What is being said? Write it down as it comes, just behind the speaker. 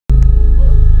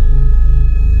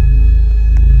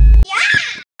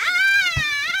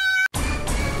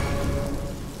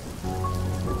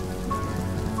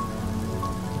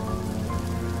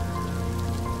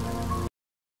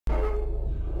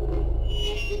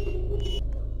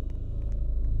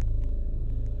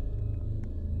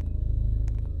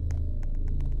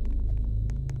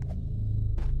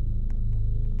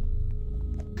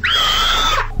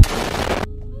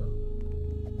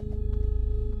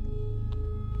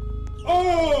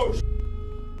Oh!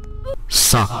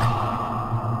 Suck.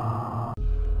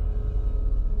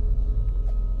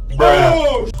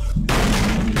 Oh!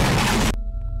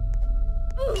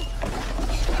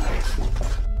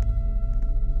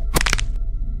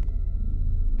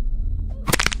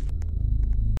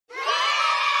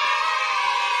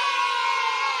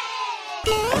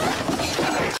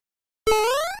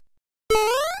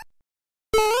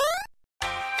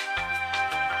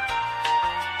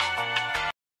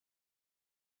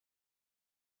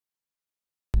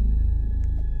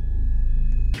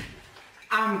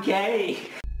 I'm gay.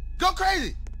 Go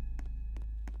crazy!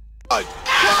 Oh,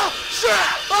 shit!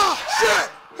 Oh, shit!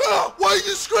 Oh, why are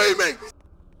you screaming?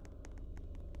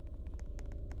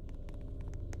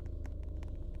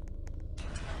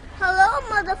 Hello,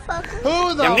 motherfucker. Who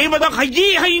อย่างนี้ the มันต้องข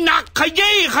ยี้ให้หนักข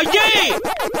ยี้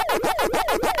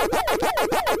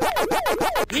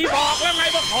พี่บอกแล้วไง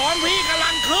ว่าของพี่กำลั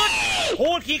งขึ้นพู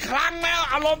ดกี่ครั้งแล้ว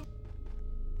อารมณ์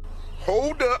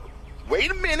Hold up.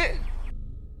 Wait a minute.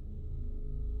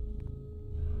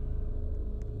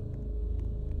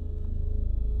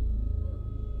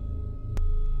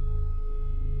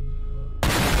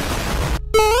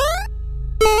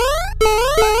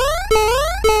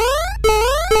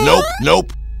 Nope,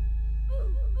 nope.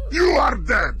 You are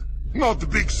dead. Not a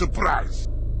big surprise.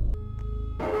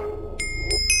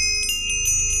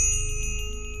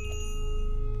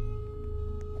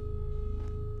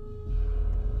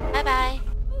 Bye-bye.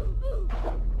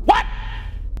 What?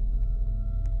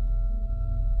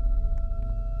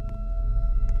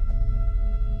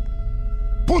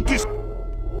 Put this.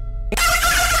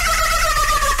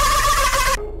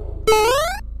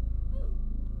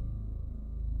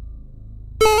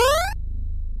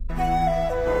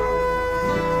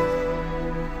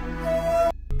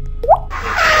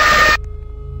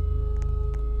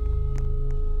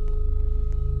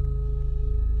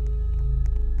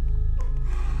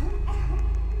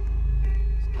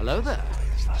 Hello there.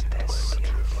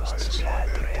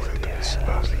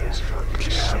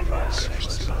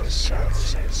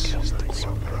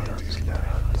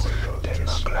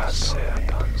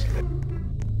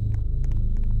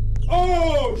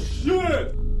 Oh,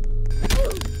 shit!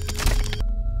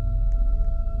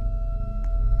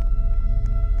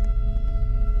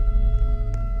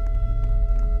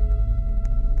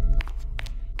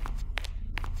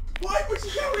 Why would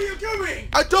you know where you're going?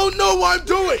 I don't know what I'm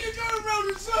doing. You're going around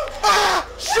in circles. Ah!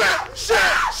 Shit!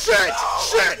 Shit!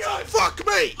 Shit! Fuck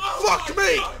me! Fuck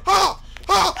me! Ah!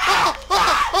 Ah! Ah!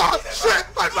 Ah! Ah! Shit!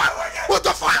 What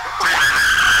the fuck?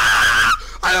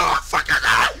 I don't fucking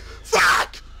know! Fuck!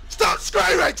 Stop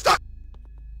screaming! Stop!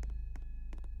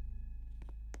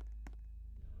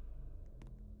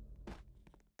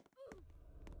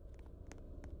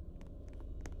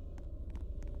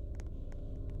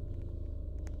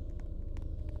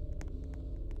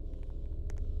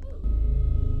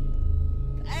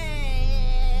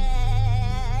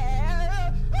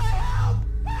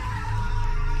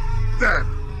 Dead.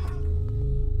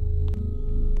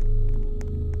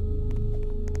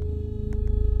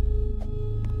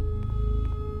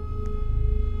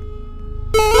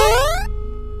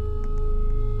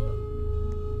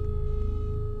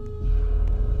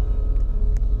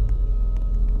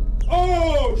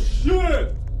 Oh,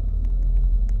 shit!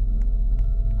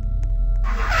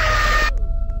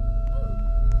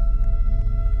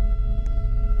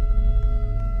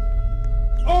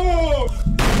 Oh!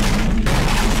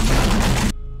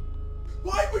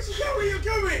 Why would you know where you're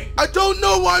going? I don't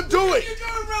know what I'm doing. You're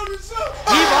going around in circles.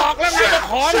 พี่บอกแล้วไงว่า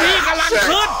ของพี่กำลัง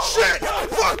ขึ้น Shit!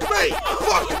 Fuck me!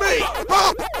 Fuck me!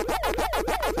 Ah!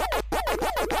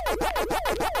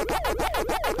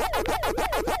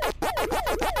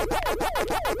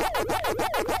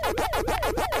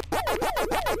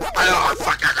 I don't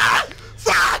fucking know!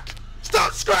 Fuck!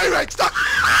 Stop screaming! Stop!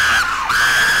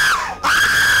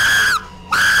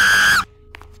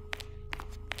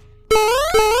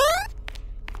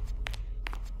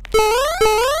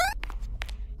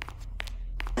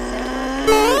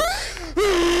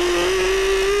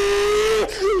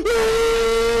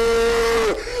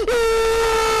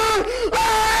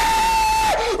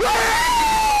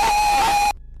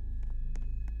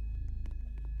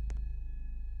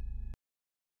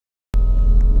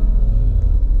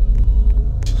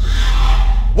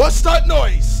 What's that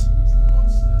noise?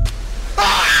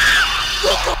 Ah!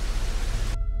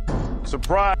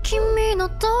 Surprise! 君の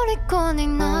虜に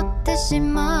なってし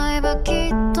まえばきっ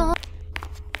と